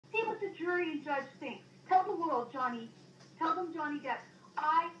jury and judge think. Tell the world, Johnny. Tell them, Johnny Depp.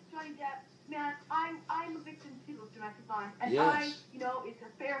 Johnny Depp, man, I'm a victim too of domestic violence, and yes. It's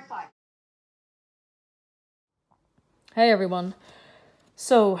a fair fight. Hey everyone.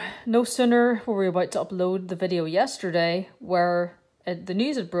 So, no sooner were we about to upload the video yesterday where the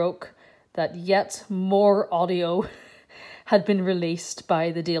news had broke that yet more audio had been released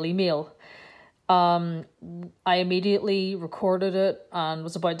by the Daily Mail. I immediately recorded it and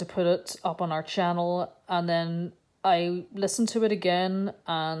was about to put it up on our channel, and then I listened to it again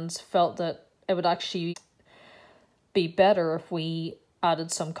and felt that it would actually be better if we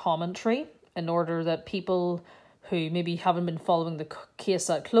added some commentary in order that people who maybe haven't been following the case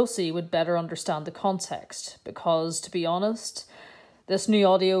that closely would better understand the context. Because, to be honest, this new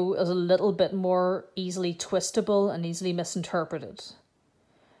audio is a little bit more easily twistable and easily misinterpreted.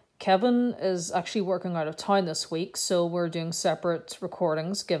 Kevin is actually working out of town this week, so we're doing separate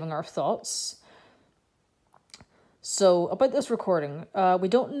recordings, giving our thoughts. So, about this recording, we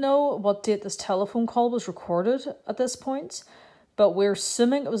don't know what date this telephone call was recorded at this point, but we're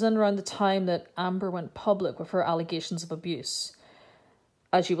assuming it was in around the time that Amber went public with her allegations of abuse.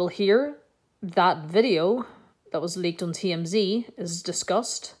 As you will hear, that video that was leaked on TMZ is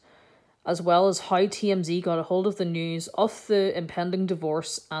discussed, as well as how TMZ got a hold of the news of the impending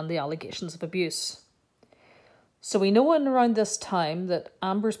divorce and the allegations of abuse. So we know in around this time that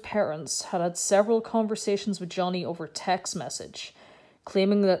Amber's parents had several conversations with Johnny over text message,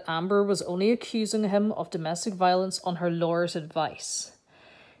 claiming that Amber was only accusing him of domestic violence on her lawyer's advice,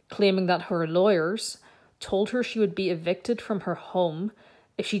 claiming that her lawyers told her she would be evicted from her home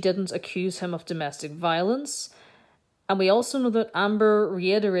if she didn't accuse him of domestic violence. And we also know that Amber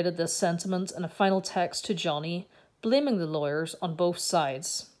reiterated this sentiment in a final text to Johnny, blaming the lawyers on both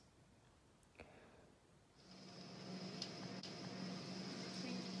sides.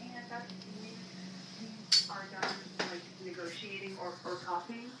 Negotiating or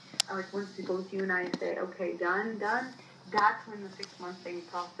talking, once both you and I say, okay, done, that's when the 6-month thing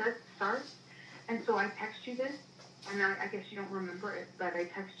process starts. And so I text you this, and I guess you don't remember it, but I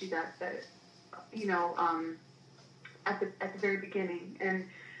text you that at the very beginning, and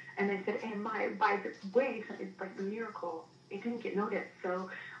I said, and by the way, it's like a miracle, it didn't get noticed, so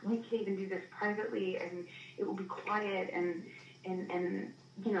we can even do this privately, and it will be quiet, and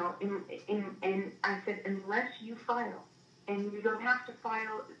I said, unless you file. And you don't have to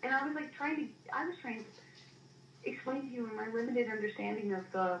file. And I was trying to explain to you my limited understanding of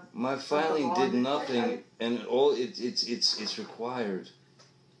the. My filing did nothing, and all it's required.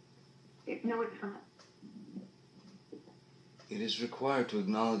 No, it's not. It is required to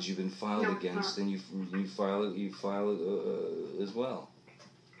acknowledge you've been filed against, and you file it as well.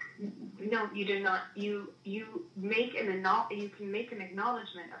 No, you do not. You make you can make an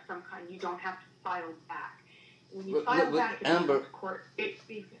acknowledgement of some kind. You don't have to file back. When you file back in the court,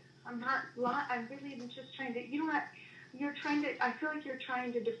 I'm not. I'm really just trying to. You're trying to. I feel like you're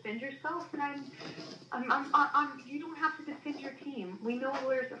trying to defend yourself, and I'm. You don't have to defend your team. We know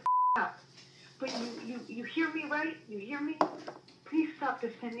lawyers are up, but you hear me, right? You hear me? Please stop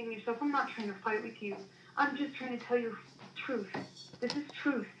defending yourself. I'm not trying to fight with you. I'm just trying to tell you truth. This is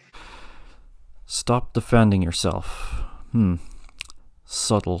truth. Stop defending yourself.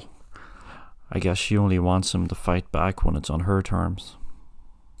 Subtle. I guess she only wants him to fight back when it's on her terms.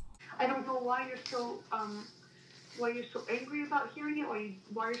 I don't know why you're so angry about hearing it,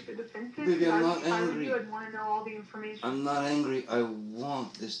 why you're so defensive. Baby, I'm not angry. I'd want to know all the information. I'm not angry. I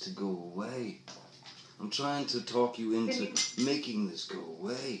want this to go away. I'm trying to talk you into making this go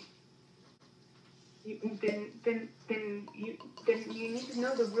away. Then you need to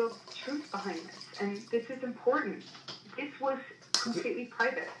know the real truth behind this, and this is important. This was completely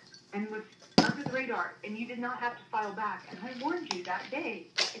private and was under the radar, and you did not have to file back. And I warned you that day.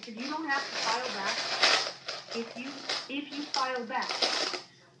 I said you don't have to file back. If you file back,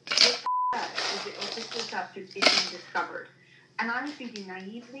 what does it opens this up to it being discovered? And I was thinking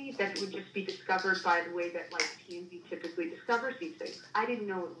naively that it would just be discovered by the way that TMZ typically discovers these things. I didn't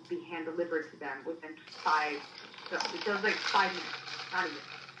know it would be hand delivered to them within 5 minutes, not even.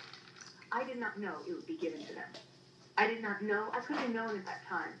 I did not know it would be given to them. I did not know. I couldn't have known at that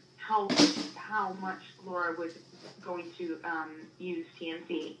time how much Laura was going to use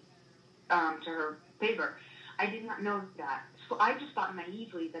TMZ to her favor. I did not know that. So I just thought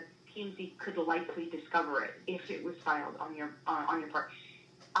naively that TMZ could likely discover it if it was filed on your part.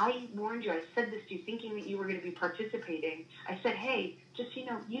 I warned you. I said this to you thinking that you were going to be participating. I said, hey, just so you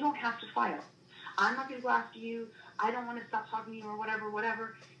know, you don't have to file. I'm not going to go after you. I don't want to stop talking to you or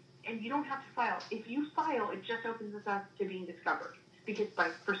whatever. And you don't have to file. If you file, it just opens us up to being discovered. because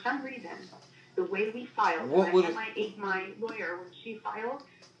for some reason, the way we filed, my lawyer, when she filed,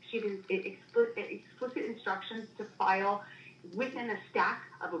 she did explicit instructions to file within a stack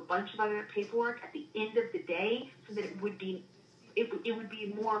of a bunch of other paperwork at the end of the day, so that it would be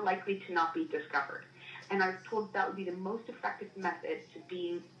more likely to not be discovered. And I was told that would be the most effective method to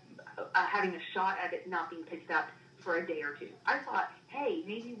being having a shot at it not being picked up for a day or two. I thought, hey,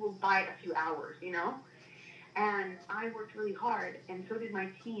 maybe we'll buy a few hours, you know? And I worked really hard, and so did my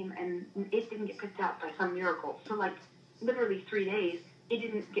team, and it didn't get picked up by some miracle. So, like, literally 3 days, it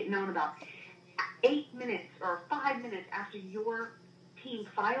didn't get known about. 8 minutes or 5 minutes after your team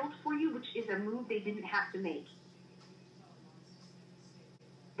filed for you, which is a move they didn't have to make,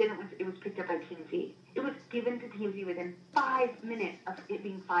 then it was picked up by TMZ. It was given to TMZ within 5 minutes of it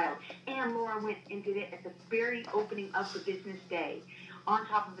being filed. And Laura went and did it at the very opening of the business day, on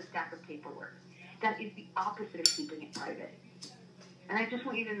top of a stack of paperwork. That is the opposite of keeping it private. And I just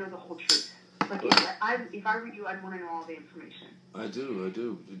want you to know the whole truth. Like, if I were you, I'd want to know all the information. I do.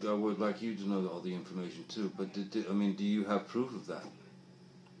 I would like you to know all the information too. But do you have proof of that?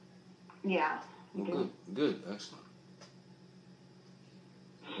 Yeah. Well, good, excellent.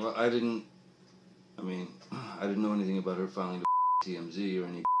 Well, I didn't know anything about her filing to TMZ or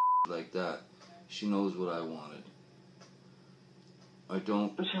any like that. She knows what I wanted. I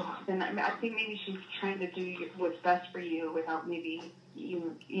don't. Then I think maybe she's trying to do what's best for you without maybe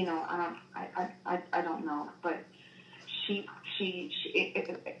you know I don't know, but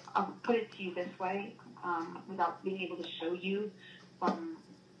I'll put it to you this way, without being able to show you from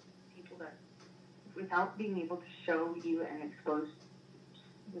people that, without being able to show you and expose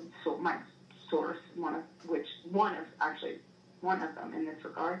my source, one of them in this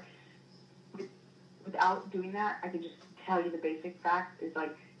regard. Without doing that, I can just tell you the basic fact is,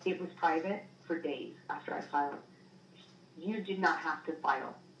 like, it was private for days after I filed. You did not have to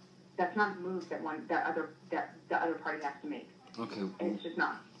file. That's not a move that the other party has to make. Okay. And it's just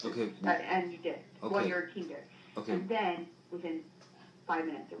not. Okay. And you did. Okay. Well, your team did. Okay. And then within 5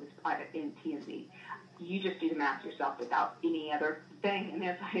 minutes, it was private in TMZ. You just do the math yourself without any other thing, and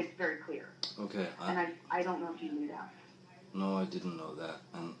it's very clear. Okay. And I don't know if you knew that. No, I didn't know that,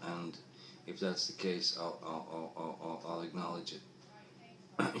 and if that's the case, I'll acknowledge it.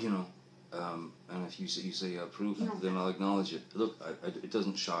 And if you say you have proof, then I'll acknowledge it. Look, it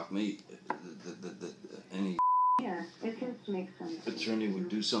doesn't shock me that any it seems to make sense. attorney would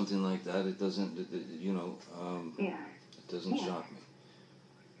do something like that. It doesn't, Yeah. It doesn't shock me.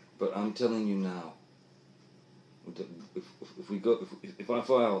 But I'm telling you now, if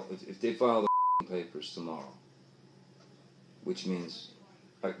they file the papers tomorrow, which means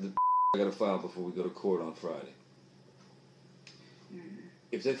I got to file before we go to court on Friday.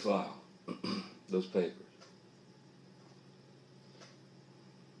 If they file those papers,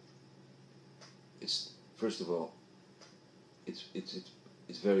 it's, first of all,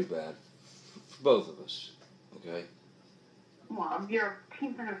 it's very bad for both of us. Okay. Well, your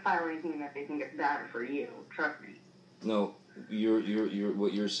team's not gonna file anything that they think is bad for you. Trust me. No, you're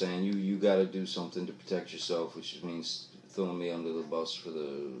what you're saying. You got to do something to protect yourself, which means throwing me under the bus for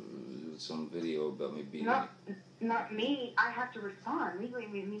some video about me beating. Not me. I have to respond legally,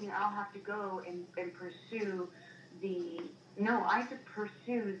 meaning I'll have to go and pursue I have to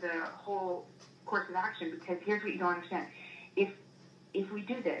pursue the whole course of action, because here's what you don't understand. If we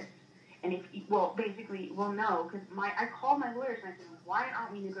do this, and no, because I called my lawyers and I said, why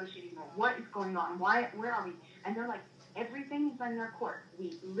aren't we negotiating more? What is going on? Where are we? And they're like, everything is on their court.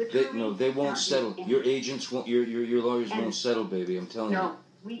 We literally they won't settle. Your agents won't. Your lawyers won't settle, baby. I'm telling you. No,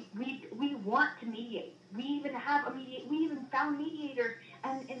 we want to mediate. We even have we even found mediators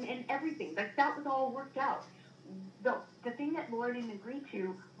and everything. Like, that was all worked out. The thing that Laura didn't agree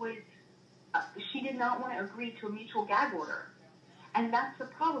to was she did not want to agree to a mutual gag order. And that's the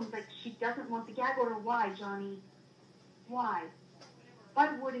problem. Like, she doesn't want the gag order. Why, Johnny? Why?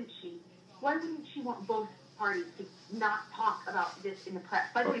 Why wouldn't she? Why wouldn't she want both parties to not talk about this in the press?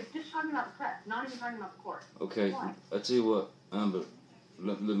 By the way, just talking about the press, not even talking about the court. Okay. Why? I'll tell you what, Amber,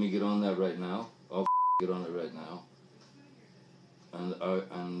 let me get on that right now. I'll get on it right now. And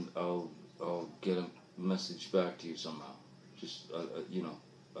I'll get a message back to you somehow. Just,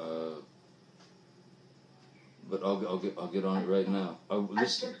 but I'll get on it right now. I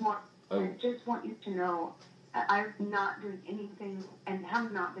just want you to know, I've not done anything and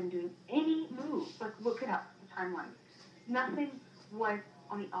have not been doing any moves. Like, look it up, the timeline. Nothing was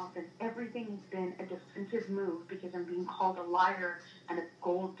on the offense. Everything has been a defensive move because I'm being called a liar and a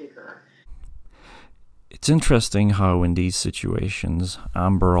gold digger. It's interesting how in these situations,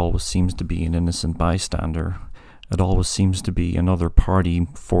 Amber always seems to be an innocent bystander, It always seems to be another party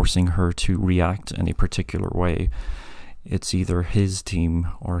forcing her to react in a particular way. It's either his team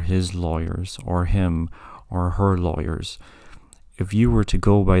or his lawyers or him or her lawyers. If you were to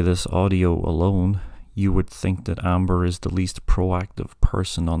go by this audio alone, you would think that Amber is the least proactive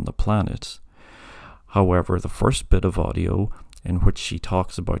person on the planet. However, the first bit of audio, in which she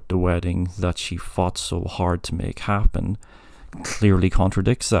talks about the wedding that she fought so hard to make happen, clearly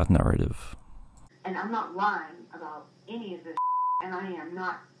contradicts that narrative. And I'm not lying about any of this, and I am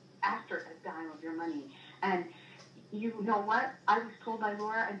not after a dime of your money. And you know what? I was told by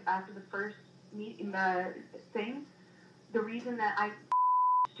Laura after the first meeting, the thing, the reason that I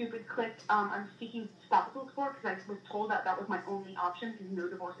stupid clicked I'm seeking spousal support, because I was told that that was my only option, because no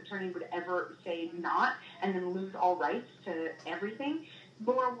divorce attorney would ever say not and then lose all rights to everything.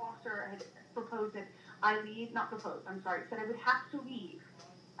 Laura Wasser had proposed that I leave, not proposed, I'm sorry, said I would have to leave.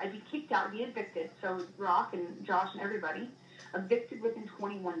 I'd be kicked out, be evicted, so Rock and Josh and everybody, evicted within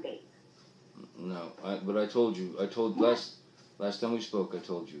 21 days. No, but I told you, last time we spoke, I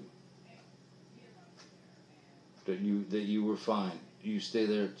told you that you were fine. You stay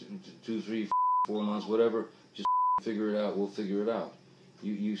there 2, 3, 4 months, whatever. Just figure it out. We'll figure it out.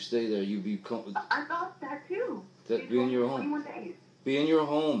 You stay there. You be. I thought that too. That be in your home. 21 days. Be in your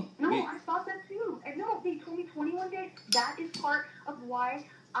home. No, I thought that too. And no, they told me 21 days. That is part of why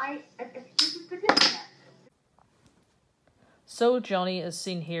this is the disconnect. So Johnny is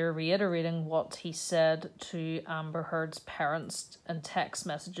seen here reiterating what he said to Amber Heard's parents in text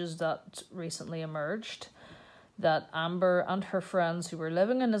messages that recently emerged, that Amber and her friends who were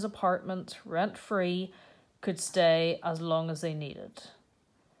living in his apartment rent-free could stay as long as they needed.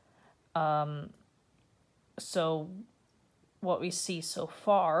 So what we see so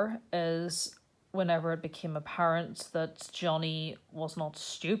far is whenever it became apparent that Johnny was not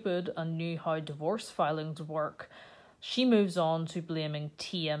stupid and knew how divorce filings work, she moves on to blaming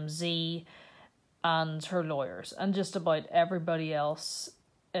TMZ and her lawyers and just about everybody else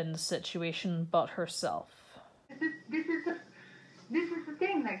in the situation but herself. This is the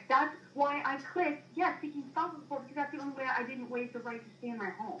thing. Like, that's why I clicked yes, seeking spousal support, because that's the only way I didn't waive the right to stay in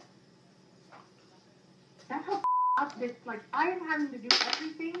my home. That's how up this. Like, I am having to do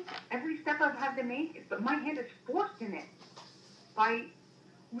everything, every step I've had to make, but my hand is forced in it by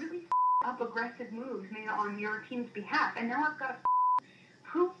really up aggressive moves made on your team's behalf, and now I've got to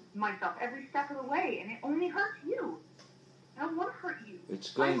prove myself every step of the way, and it only hurts you. I don't want to hurt you.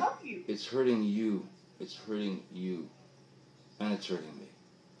 I love you. It's hurting you. It's hurting you. And it's hurting me.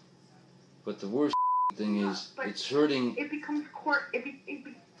 But the worst thing is, it's hurting. It becomes court.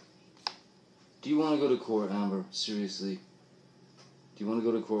 Do you want to go to court, Amber? Seriously? Do you want to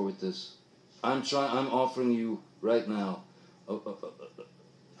go to court with this? I'm offering you right now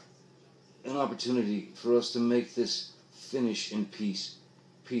an opportunity for us to make this finish in peace.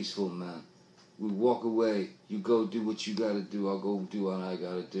 Peaceful, man. We walk away. You go do what you gotta do. I'll go do what I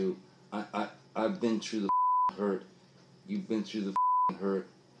gotta do. I've been through the hurt. You've been through the hurt.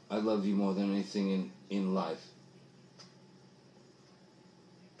 I love you more than anything in life.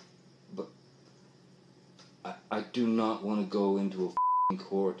 But I do not want to go into a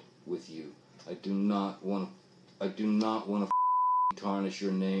court with you. I do not want to tarnish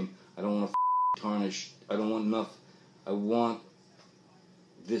your name. I don't want to tarnish. I don't want enough. I want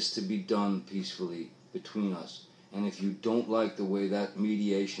this to be done peacefully between us. And if you don't like the way that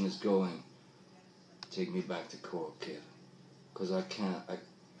mediation is going, take me back to court, kid. Because I can't.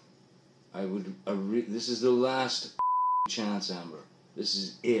 This is the last chance, Amber. This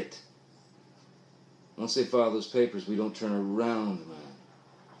is it. Once they file those papers, we don't turn around, man.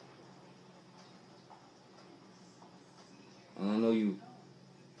 And I know you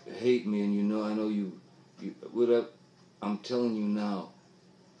hate me, and I know you I'm telling you now,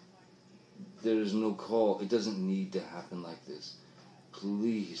 there is no call. It doesn't need to happen like this.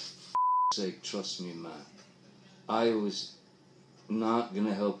 Please, for sake, trust me, man. I was not going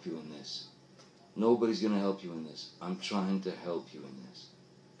to help you in this. Nobody's going to help you in this. I'm trying to help you in this.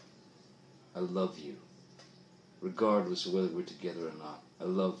 I love you. Regardless of whether we're together or not. I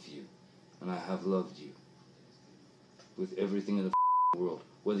love you. And I have loved you. With everything in the world.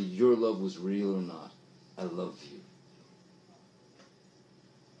 Whether your love was real or not. I love you.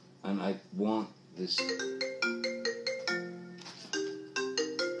 And I want this.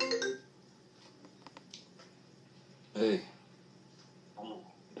 Hey.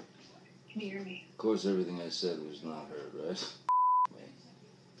 Can you hear me? Of course, everything I said was not heard, right?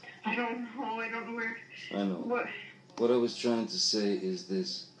 I don't know where. I know. What I was trying to say is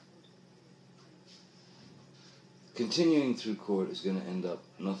this. Continuing through court is going to end up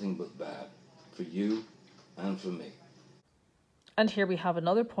nothing but bad for you and for me. And here we have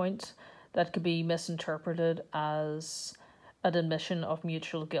another point that could be misinterpreted as an admission of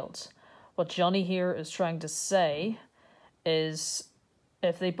mutual guilt. What Johnny here is trying to say is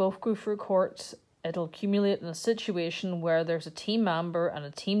if they both go through court, it'll accumulate in a situation where there's a team Amber and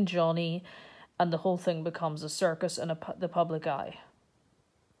a team Johnny, and the whole thing becomes a circus in the public eye.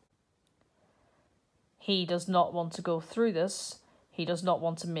 He does not want to go through this. He does not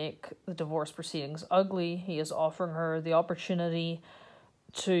want to make the divorce proceedings ugly. He is offering her the opportunity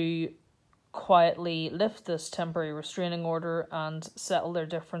to quietly lift this temporary restraining order and settle their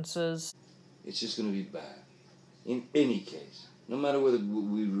differences. It's just going to be bad. In any case, no matter whether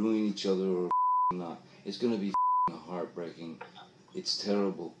we ruin each other or not, it's going to be heartbreaking. It's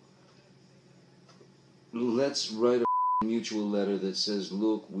terrible. Let's write a mutual letter that says,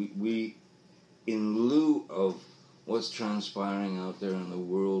 look, we in lieu of what's transpiring out there in the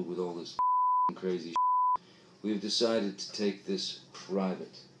world with all this crazy we've decided to take this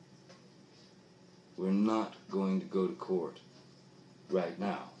private. We're not going to go to court right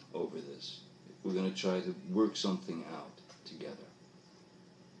now over this. We're going to try to work something out together.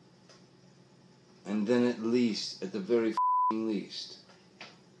 And then at least, at the very least,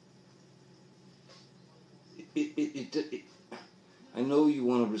 I know you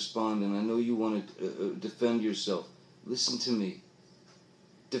want to respond and I know you want to defend yourself. Listen to me.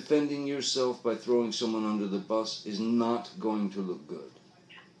 Defending yourself by throwing someone under the bus is not going to look good.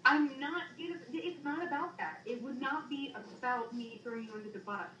 It's not about that. It would not be about me throwing you under the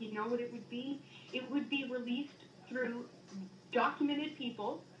bus. You know what it would be? It would be released through documented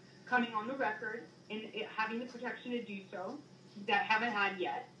people coming on the record and having the protection to do so that haven't had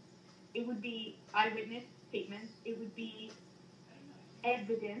yet. It would be eyewitness statements. It would be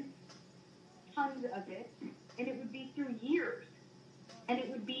evidence, tons of it, and it would be through years. And it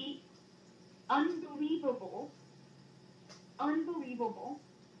would be unbelievable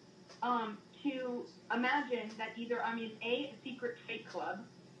to imagine that either I'm in A secret fake club,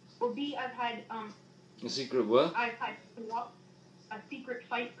 or B, I've had a secret what? I've had a secret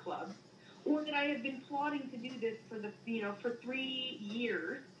fight club, or that I have been plotting to do this for 3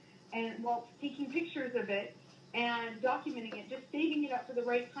 years, and while taking pictures of it and documenting it, just saving it up for the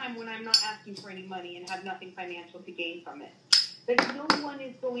right time when I'm not asking for any money and have nothing financial to gain from it. But no one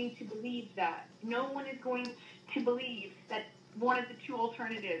is going to believe that. No one is going to believe that one of the two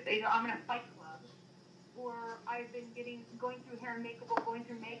alternatives, either I'm in a fight club, or I've been going through hair and makeup, or going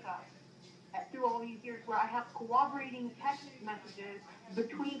through makeup through all these years, where I have corroborating text messages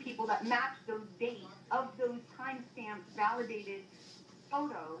between people that match those dates of those timestamp validated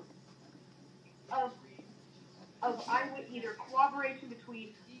photos of either corroboration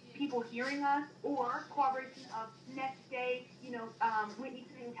between people hearing us, or corroboration of next day, Whitney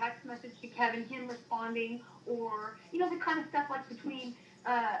sending text message to Kevin, him responding, or, the kind of stuff like between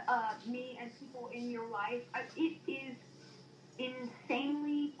me and people in your life. It is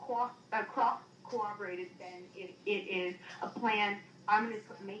insanely cross-corroborated then. It is a plan. I'm going to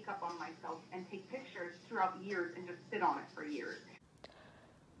put makeup on myself and take pictures throughout years and just sit on it for years.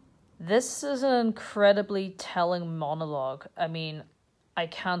 This is an incredibly telling monologue. I mean, I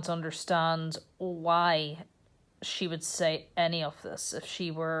can't understand why she would say any of this if she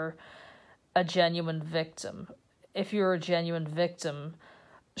were a genuine victim. If you're a genuine victim,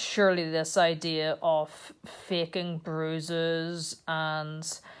 surely this idea of faking bruises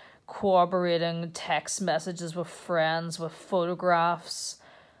and corroborating text messages with friends, with photographs,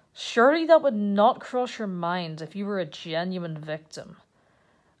 surely that would not cross your mind if you were a genuine victim.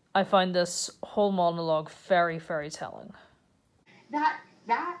 I find this whole monologue very, very telling.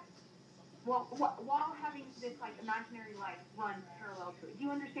 While having this imaginary life run parallel to it, do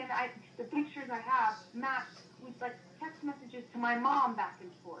you understand that the pictures I have match with text messages to my mom back and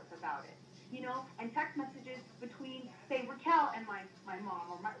forth about it, and text messages between, say, Raquel and my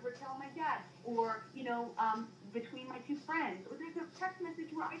mom, or Raquel and my dad, or between my two friends. Or there's a text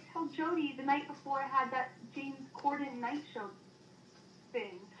message where I tell Jody the night before I had that James Corden night show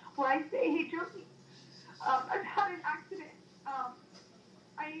thing, where I say, hey Jody, I've had an accident.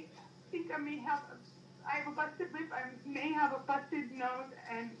 I think I have a busted lip. I may have a busted nose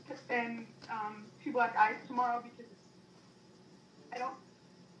and 2 black eyes tomorrow, because I don't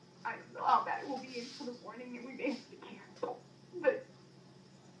know how bad it will be until the morning, and we may have to cancel. But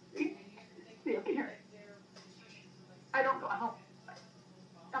the appearance, I don't know how.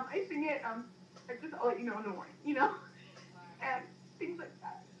 I'm icing it. I'll let you know in the morning, and things like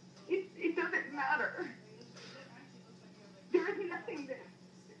that. It doesn't matter. There is nothing,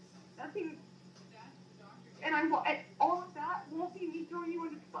 and all of that won't be me throwing you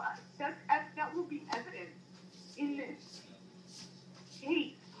in the bus. That will be evidence.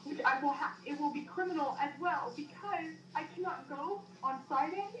 it will be criminal as well, because I cannot go on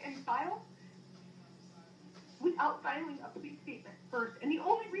Friday and file without filing a police statement first. And the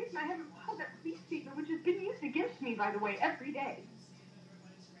only reason I haven't filed that police statement, which has been used against me, by the way, every day,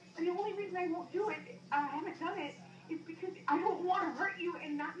 and the only reason I won't do it, I haven't done it, is because I don't want to hurt you,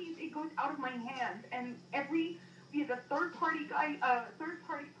 and that means it goes out of my hands. And we had a third-party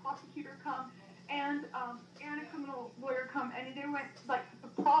prosecutor come, and a criminal lawyer come, and they went, like, the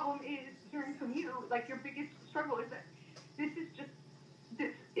problem is, hearing from you, like, your biggest struggle is that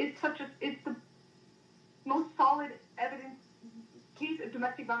it's the most solid evidence case of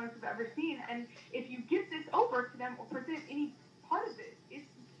domestic violence I've ever seen, and if you give this over to them or present any part of it,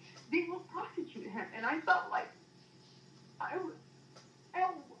 they will prosecute him. And I felt like I'm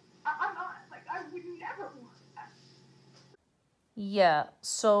not, like, I would never. Yeah,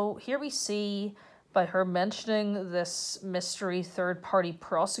 so here we see, by her mentioning this mystery third-party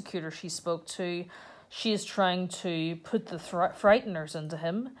prosecutor she spoke to, she is trying to put the frighteners into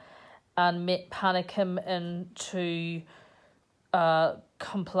him and panic him into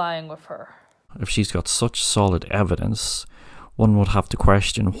complying with her. If she's got such solid evidence, one would have to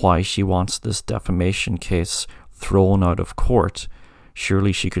question why she wants this defamation case thrown out of court.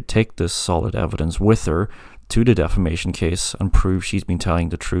 Surely she could take this solid evidence with her to the defamation case and prove she's been telling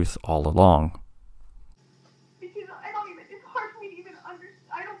the truth all along. Because it's hard for me to even understand.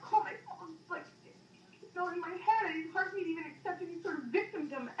 I don't call myself, like, it's not in my head. It's hard for me to even accept any sort of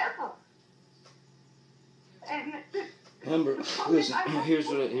victimdom ever. And Amber, listen, here's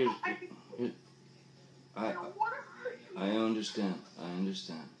what I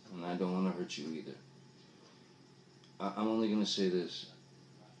understand, and I don't want to hurt you either. I'm only going to say this.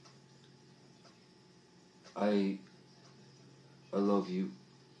 I love you.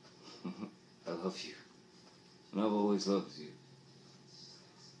 I love you. And I've always loved you.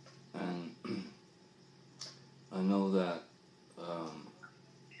 And I know that,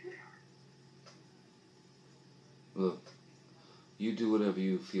 look, you do whatever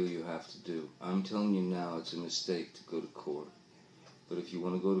you feel you have to do. I'm telling you now, it's a mistake to go to court. But if you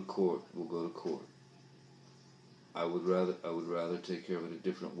want to go to court, we'll go to court. I would rather take care of it a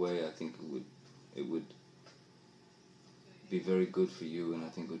different way. I think it would be very good for you, and I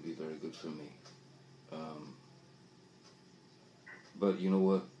think it would be very good for me. But you know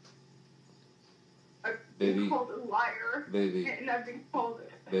what, I've baby, been called a liar, baby, and I've been called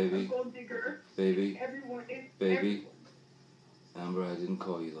baby, a gold digger. baby, Everyone is baby. Amber, I didn't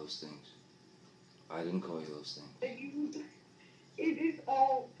call you those things. I didn't call you those things. It is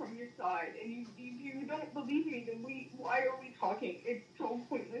all from your side, and if you don't believe me, then why are we talking? It's so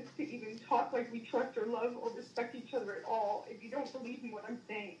pointless to even talk like we trust or love or respect each other at all if you don't believe in what I'm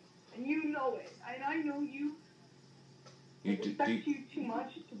saying. And you know it, and I know you. I respect you too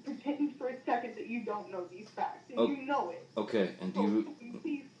much to pretend for a second that you don't know these facts, and you know it. Okay, and do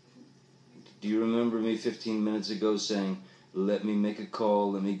you remember me 15 minutes ago saying, let me make a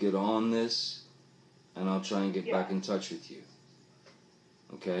call, let me get on this, and I'll try and get back in touch with you?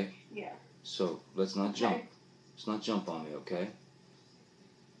 Okay? Yeah. So, let's not jump. Let's not jump on me, okay?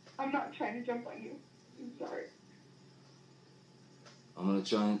 I'm not trying to jump on you. I'm sorry. I'm gonna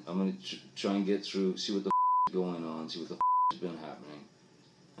try and get through, see what the is going on, see what the has been happening,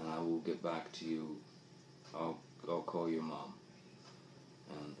 and I will get back to you. I'll call your mom,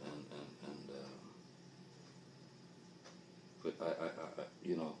 and but I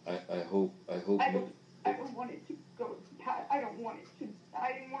you know, I hope. I don't want it to go past. I didn't want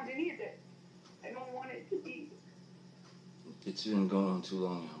any of this. I don't want it to be. It's been going on too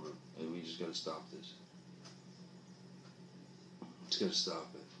long, Amber, and we just gotta stop this. Just gotta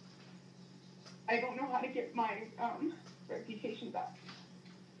stop it. I don't know how to get my reputation back.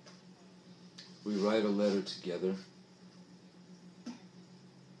 We write a letter together.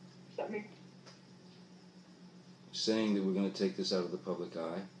 That makes. Saying that we're going to take this out of the public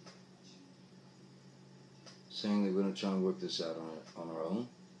eye. Saying that we're going to try and work this out on our own.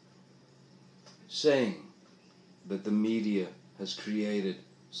 Saying that the media has created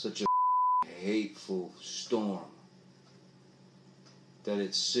such a hateful storm that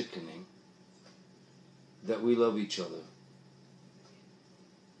it's sickening. That we love each other.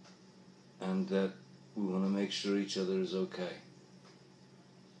 And that we want to make sure each other is okay.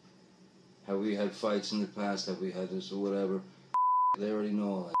 Have we had fights in the past? Have we had this or whatever? They already know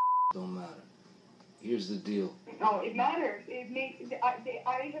all that. Don't matter. Here's the deal. No, it matters. It makes.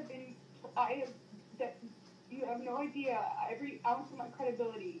 You have no idea. Every ounce of my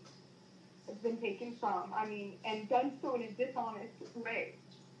credibility has been taken from. I mean, and done so in a dishonest way.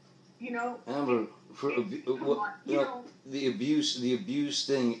 You know. Amber, the abuse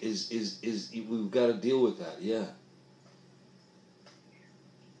thing is we've got to deal with that. Yeah.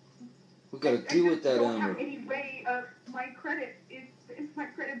 We've got to deal with that, don't Amber. Have any way of my credit is my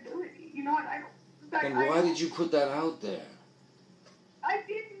credibility. You know what? And why did you put that out there? I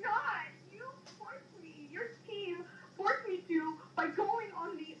did not. You forced me. Your team forced me to by going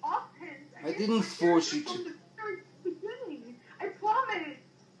on the offense. I didn't force you to. From the very beginning. I promise.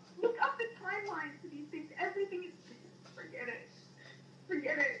 Look up the timelines to these things. Everything is. Forget it.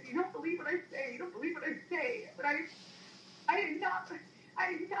 Forget it. You don't believe what I say. You don't believe what I say. But I did not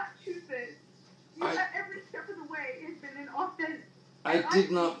choose this. Every step of the way has been an offense. I did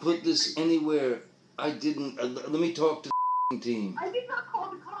not put this anywhere. I didn't. Let me talk to the team. I did not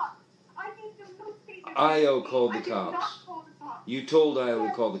call the cops. I gave them no statement. IO called the I did cops. not call the cops. You told IO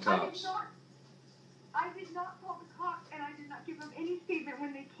to call the cops. I did not call the cops, and I did not give them any statement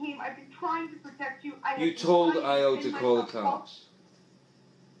when they came. I've been trying to protect you. You told IO to call the cops.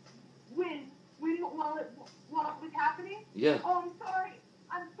 When while it was happening? Yeah. Oh, I'm sorry.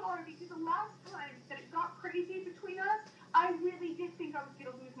 I'm sorry, because the last time that it got crazy between us, I really did think I was going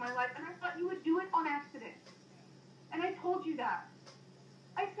to lose my life, and I thought you would do it on accident. And I told you that.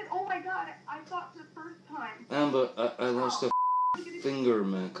 I said, oh my God, I thought for the first time. Amber, I lost a finger,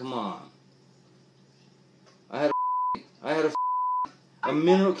 man. Come on. I had a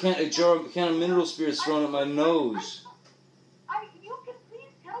mineral can of mineral spirits thrown at my nose. You can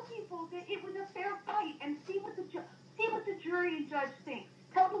please tell people that it was a fair fight and see what the jury and judge think.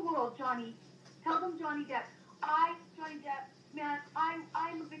 Tell the world, Johnny. Tell them, Johnny Depp. Johnny Depp, man,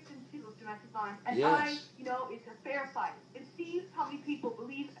 I'm a victim too of domestic violence, and yes. It's a fair fight. And see how many people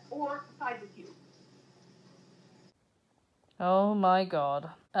believe or side with you. Oh my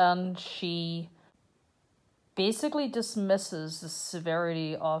God. And she basically dismisses the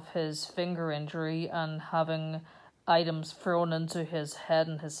severity of his finger injury and having items thrown into his head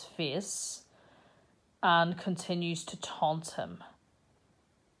and his face, and continues to taunt him.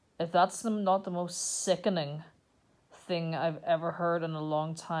 If that's not the most sickening thing I've ever heard in a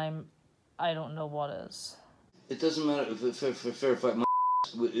long time, I don't know what is. It doesn't matter if it's fair fight.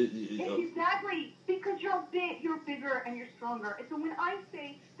 Exactly, because you're bigger and you're stronger. And so when I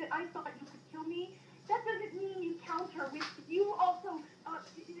say that I thought you could kill me, that doesn't mean you counter with you also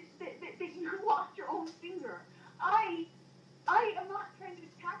that you lost your own finger. I am not trying to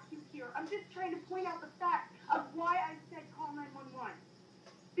attack you here. I'm just trying to point out the fact of why I said call 911.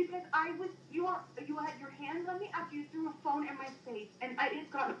 Because you had your hands on me after you threw a phone in my face, and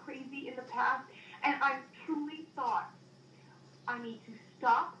it got crazy in the past, and I truly thought I need to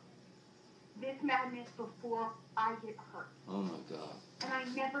stop this madness before I get hurt. Oh my God. And I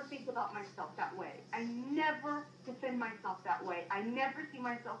never think about myself that way. I never defend myself that way. I never see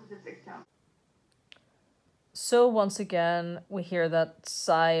myself as a victim. So once again, we hear that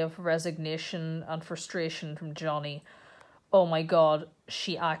sigh of resignation and frustration from Johnny. Oh my God,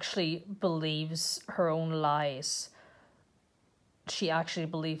 she actually believes her own lies. She actually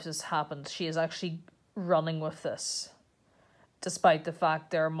believes this happened. She is actually running with this, despite the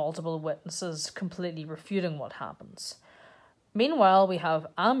fact there are multiple witnesses completely refuting what happens. Meanwhile, we have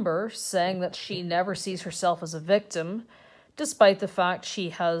Amber saying that she never sees herself as a victim, despite the fact she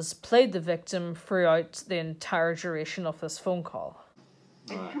has played the victim throughout the entire duration of this phone call.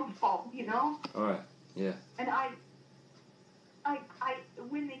 It's your fault, you know? Alright, yeah. And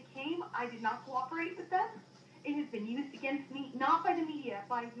when they came, I did not cooperate with them. It has been used against me, not by the media,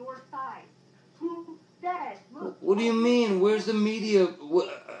 by your side. Who said, look... What do you mean? Where's the media?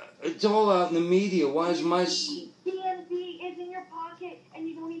 It's all out in the media. Why is my... DMZ is in your pocket and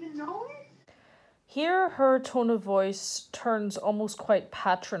you don't even know it? Here, her tone of voice turns almost quite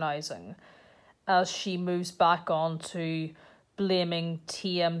patronizing as she moves back on to blaming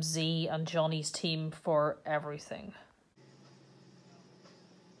TMZ and Johnny's team for everything.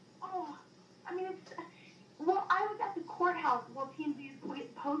 Oh, I mean, well, I was at the courthouse while TMZ is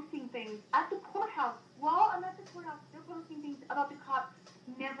posting things. At the courthouse, while I'm at the courthouse, they're posting things about the cops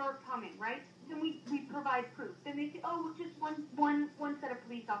never coming, right? Then we provide proof. Then they say, oh, well, just one set of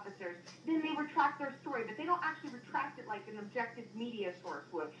police officers. Then they retract their story, but they don't actually retract it like an objective media source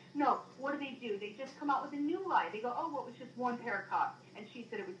would. No, what do? They just come out with a new lie. They go, oh, well, it was just one pair of cops, and she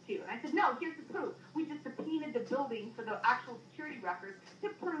said it was two. And I said, no, here's the proof. We just subpoenaed the building for the actual security records to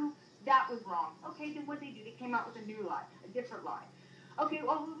prove that was wrong. Okay, then what did they do? They came out with a new lie, a different lie. Okay,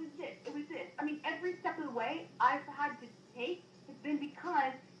 well, it was this. It was this. I mean, every step of the way I've had to take has been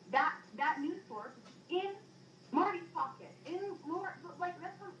because that news source is in Marty's pocket, in Laura, like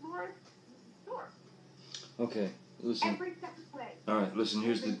that's from Laura's source. Okay, listen. Every step of the way. All right, listen.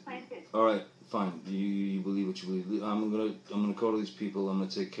 Here's the. Planted. All right, fine. You believe what you believe. I'm gonna call to these people. I'm gonna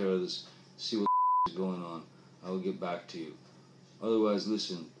take care of this. See what is going on. I will get back to you. Otherwise,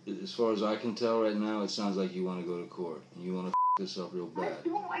 listen. As far as I can tell right now, it sounds like you want to go to court and you want to this up real bad.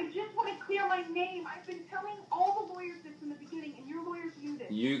 I just want to clear my name. I've been telling all the lawyers this from the beginning, and your lawyers knew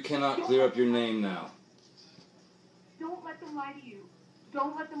this. You cannot clear up your name now. Don't let them lie to you.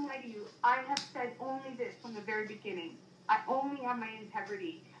 Don't let them lie to you. I have said only this from the very beginning. I only have my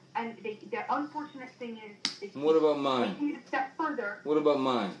integrity. And the unfortunate thing is... What about mine? Taking it a step further. What about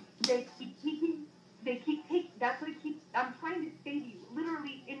mine? They keep taking... That's what I'm trying to say to you.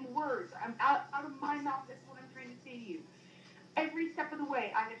 Literally in words. I'm out of my mouth. That's what I'm trying to say to you. Every step of the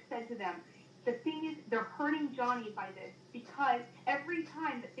way, I have said to them, the thing is, they're hurting Johnny by this, because every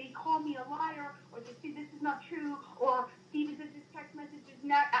time that they call me a liar, or they say this is not true, or Steven says this text message did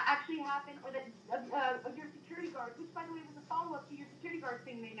not actually happen, or that your security guard, which by the way was a follow-up to your security guard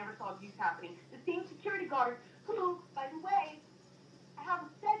saying they never saw abuse happening, the same security guard who, by the way, have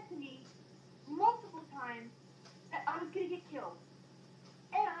said to me multiple times that I was going to get killed.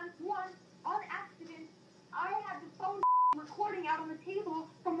 And once, on accident, I had the phone recording out on the table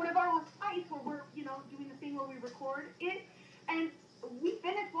from one of our fights where we're, doing the thing where we record it, and we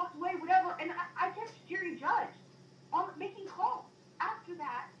finished, walked away, whatever, and I texted Jerry Judge on making calls. After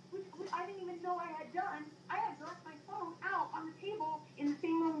that, which I didn't even know I had done, I had left my phone out on the table in the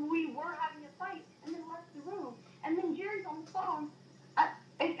same room we were having a fight, and then left the room. And then Jerry's on the phone.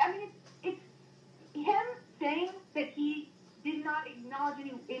 It's him saying that he did not acknowledge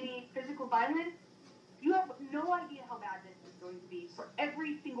any physical violence. You have no idea how bad this is going to be for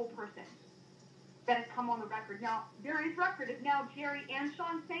every single person that has come on the record. Now, there is record of now Jerry and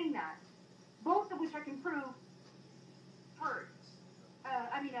Sean saying that, both of which I can prove heard.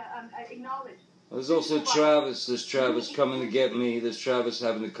 Acknowledged. There's also Travis. There's Travis coming to get me. There's Travis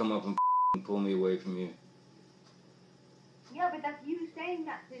having to come up and pull me away from you. Yeah, but that's you saying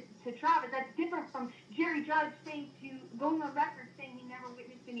that to Travis. That's different from Jerry Judge going on record saying he never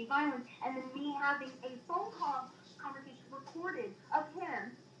witnessed any violence, and then me having a phone call conversation recorded of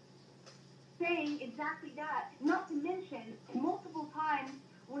him saying exactly that. Not to mention multiple times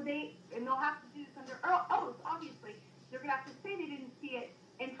where and they'll have to do this under oath, obviously. They're going to have to say they didn't see it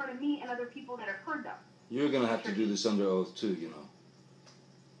in front of me and other people that have heard them. You're going to have to do this under oath too,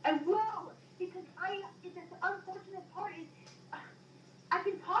 I will, because the unfortunate part is, I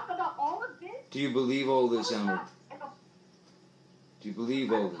can talk about all of this. Do you believe all this, Amber? Do you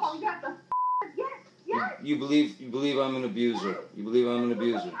believe all this? Yes. You believe I'm an abuser. Yes. You believe I'm an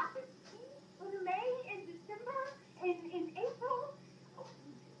abuser. In May, in December, in April.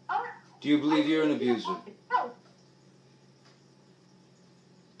 Do you believe you're an abuser?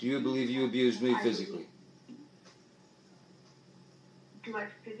 Do you believe you abused me physically? Do I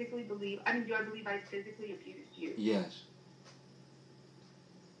physically believe? Do I believe I physically abused you? Yes.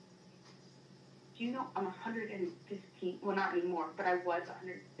 Do you know I'm 115? Well, not anymore, but I was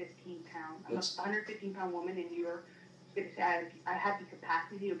 115 pounds. I'm a 115-pound woman, and you're going to say I have the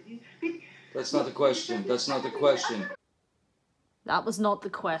capacity to abuse. That's not the question. That's not the question. That was not the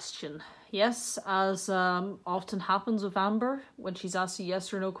question. Yes, as often happens with Amber, when she's asked a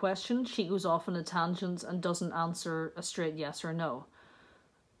yes or no question, she goes off on a tangent and doesn't answer a straight yes or no.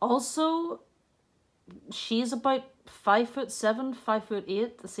 Also, she's about 5'7",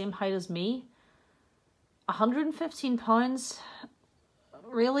 5'8", the same height as me. 115 pounds?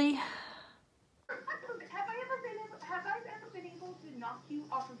 Really? Have I ever been able to knock you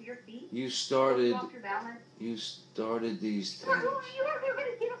off of your feet? You started off your balance? You started these things. You're going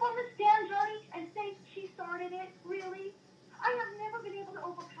to get up on the stand, Johnny, and say she started it? Really? I have never been able to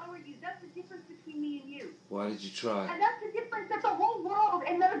overpower you. That's the difference between me and you. Why did you try? And that's the difference that the whole world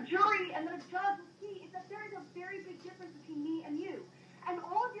and the jury and the judge will see, is that there is a very big difference between me and you. And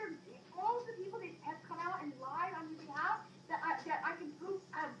all of the people that have come out and lied on your behalf, that I can prove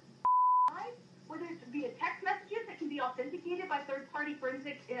have lied, whether it's via text messages that can be authenticated by third-party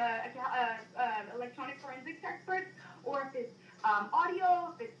forensic, electronic forensics experts, or if it's audio,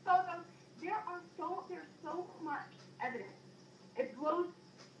 if it's photos, there's so much evidence. It blows.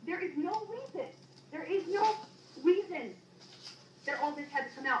 There is no reason that all this had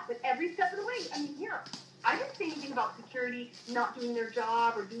to come out. But every step of the way, I didn't say anything about security not doing their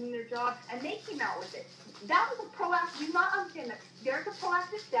job or doing their job, and they came out with it. That was a proactive. You not understand that. There's a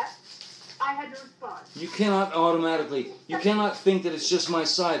proactive step. I had to respond. You cannot think that it's just my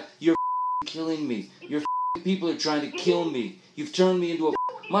side. You're killing me. Your people are trying to kill me. You've turned me into a...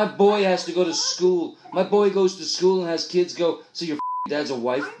 My boy has to go to school. My boy goes to school and has kids go, so your dad's a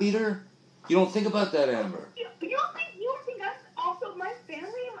wife beater? You don't think about that, Amber. You don't think I'm also my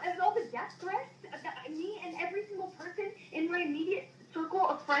family and all the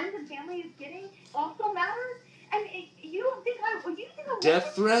friends and family is getting also matters. And you don't think I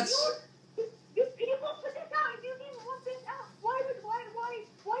Death threats? You people put this out. You didn't want this out.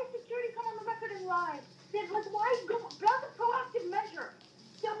 Why security come on the record and lie? Then why go? That's a proactive measure.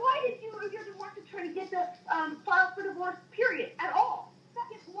 Then why did you want to try to get the file for divorce? Period. At all.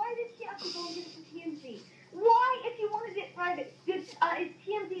 Second, why did she have to go and get it to TMZ? Why, if you wanted it private, is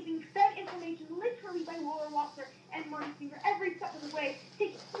TMZ being fed information literally by Laura Walker and Marty Singer every step of the way?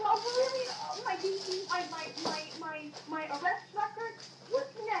 My arrest record?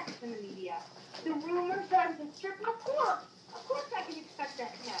 What's next in the media? The rumors that I'm just stripping? Of course I can expect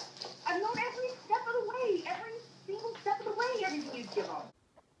that next. I've known every step of the way, every single step of the way, everything you give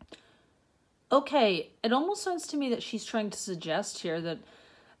them. Okay, it almost sounds to me that she's trying to suggest here that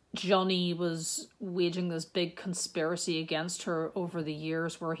Johnny was waging this big conspiracy against her over the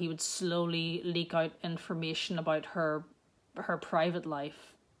years where he would slowly leak out information about her private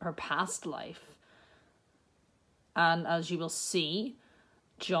life, her past life. And as you will see,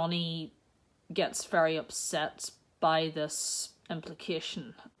 Johnny gets very upset by this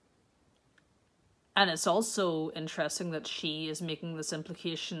implication. And it's also interesting that she is making this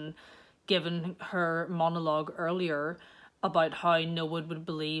implication given her monologue earlier about how no one would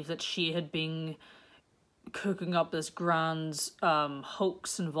believe that she had been cooking up this grand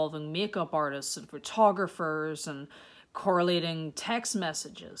hoax involving makeup artists and photographers and correlating text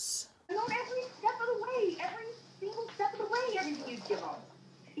messages. I know every step of the way, every single step of the way, everything you give them.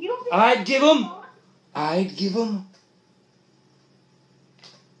 You don't think I'd give them.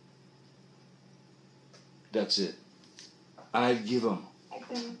 That's it. I'd give them.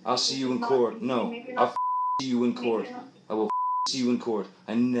 I'll see you in court. No, I'll see you in court. I will see you in court.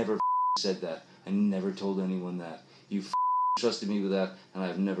 I never said that. I never told anyone that. You trusted me with that, and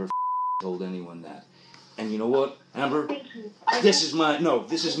I've never told anyone that. And you know what, Amber? This is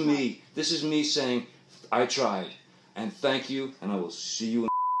me. This is me saying, I tried. And thank you, and I will see you in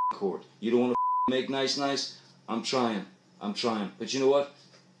court. You don't want to make nice? I'm trying. But you know what?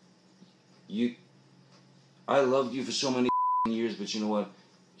 I loved you for so many years, but you know what?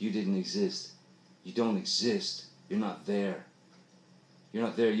 You didn't exist. You don't exist. You're not there.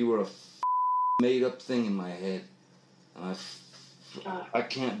 You were a made-up thing in my head. And I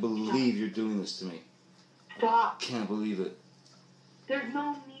can't believe you're doing this to me. Stop. Can't believe it. There's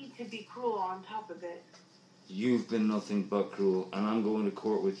no need to be cruel on top of it. You've been nothing but cruel, and I'm going to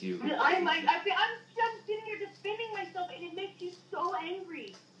court with you. I'm sitting here defending myself, and it makes you so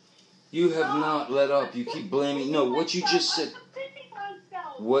angry. You have not let up. You keep blaming. No, what you just said.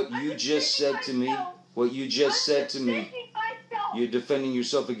 What you just said to me. What you just said to me. You're defending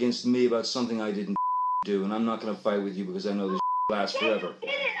yourself against me about something I didn't do, and I'm not going to fight with you because I know this lasts forever.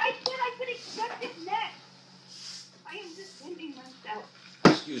 I said I could accept it next. I am defending myself.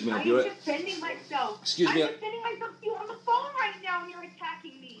 Excuse me, I'll be right. I am defending myself. Excuse me. I'm defending myself to you on the phone right now, and you're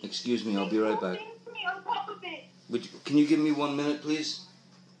attacking me. Excuse me, I'll be right back. To me on top of it. Can you give me 1 minute, please?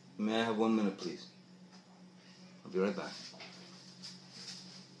 May I have 1 minute, please? I'll be right back.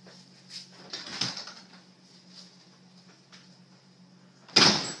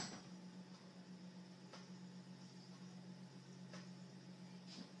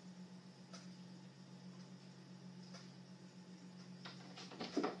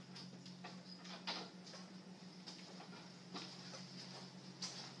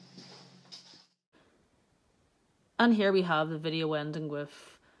 And here we have the video ending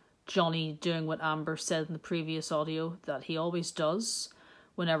with Johnny doing what Amber said in the previous audio that he always does.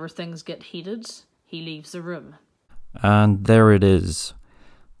 Whenever things get heated, he leaves the room. And there it is.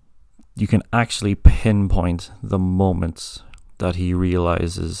 You can actually pinpoint the moments that he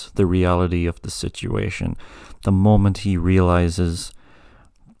realizes the reality of the situation. The moment he realizes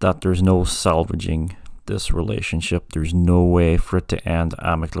that there's no salvaging this relationship. There's no way for it to end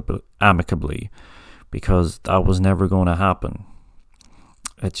amicably. Because that was never going to happen.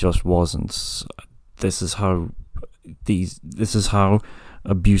 It just wasn't. This is how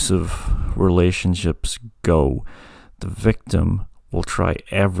abusive relationships go. The victim will try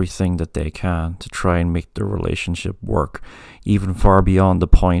everything that they can to try and make the relationship work, even far beyond the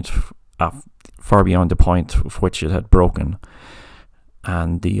point of which it had broken.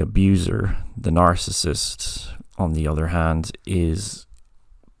 And the abuser, the narcissist, on the other hand, is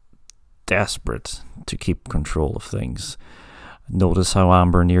desperate to keep control of things. Notice how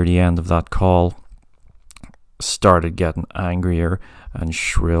Amber, near the end of that call, started getting angrier and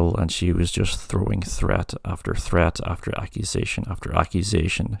shrill, and she was just throwing threat after threat after accusation after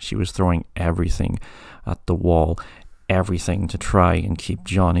accusation. She was throwing everything at the wall, everything to try and keep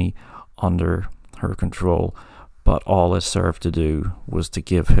Johnny under her control. but all it served to do was to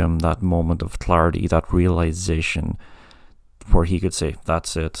give him that moment of clarity, that realization where he could say,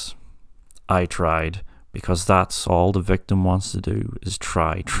 that's it, I tried. Because that's all the victim wants to do, is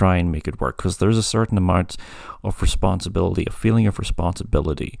try and make it work. Because there's a certain amount of responsibility, a feeling of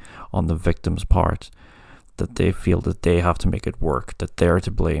responsibility on the victim's part, that they feel that they have to make it work, that they're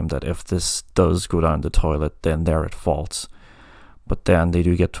to blame, that if this does go down the toilet, then they're at fault. But then they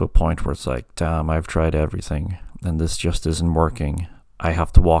do get to a point where it's like, damn, I've tried everything, and this just isn't working. I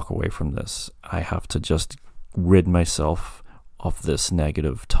have to walk away from this. I have to just rid myself of this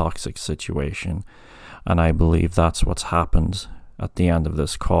negative, toxic situation. And I believe that's what's happened at the end of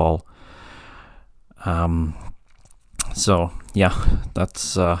this call. So yeah, that's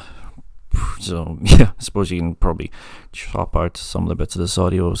so yeah, I suppose you can probably chop out some of the bits of this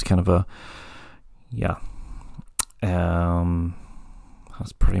audio. It was kind of a, yeah,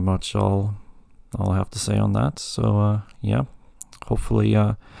 that's pretty much all I have to say on that. So yeah, hopefully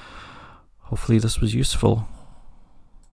this was useful.